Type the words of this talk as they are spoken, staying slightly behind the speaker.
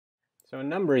So a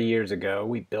number of years ago,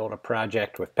 we built a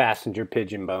project with passenger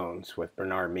pigeon bones with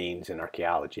Bernard Means in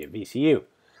archaeology at VCU.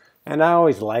 And I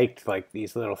always liked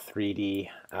these little 3D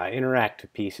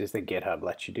interactive pieces that GitHub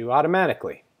lets you do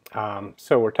automatically.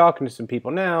 So we're talking to some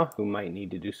people now who might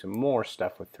need to do some more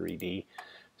stuff with 3D.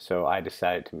 So I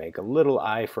decided to make a little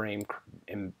iframe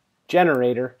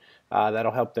generator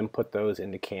that'll help them put those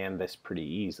into Canvas pretty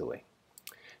easily.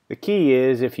 The key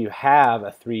is if you have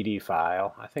a 3D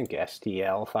file, I think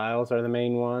STL files are the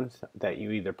main ones that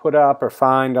you either put up or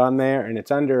find on there, and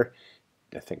it's under,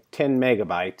 I think, 10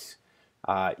 megabytes,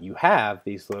 you have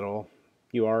these little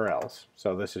URLs.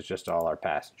 So this is just all our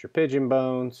passenger pigeon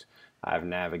bones. I've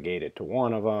navigated to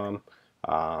one of them.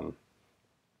 I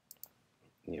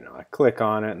click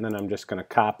on it, and then I'm just going to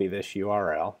copy this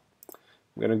URL.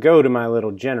 I'm going to go to my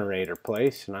little generator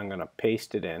place, and I'm going to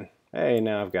paste it in. Hey,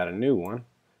 now I've got a new one.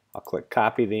 I'll click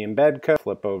copy the embed code,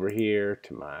 flip over here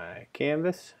to my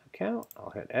Canvas account.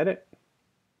 I'll hit edit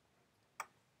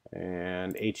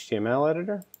and HTML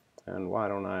editor. And why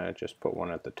don't I just put one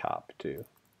at the top too?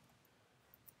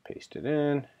 Paste it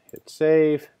in, hit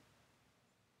save.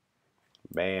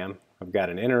 Bam, I've got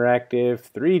an interactive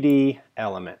 3D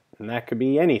element, and that could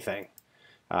be anything.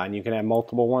 And you can have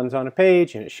multiple ones on a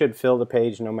page, and it should fill the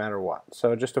page no matter what.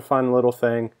 So just a fun little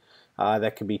thing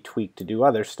that could be tweaked to do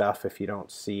other stuff if you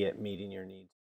don't see it meeting your needs.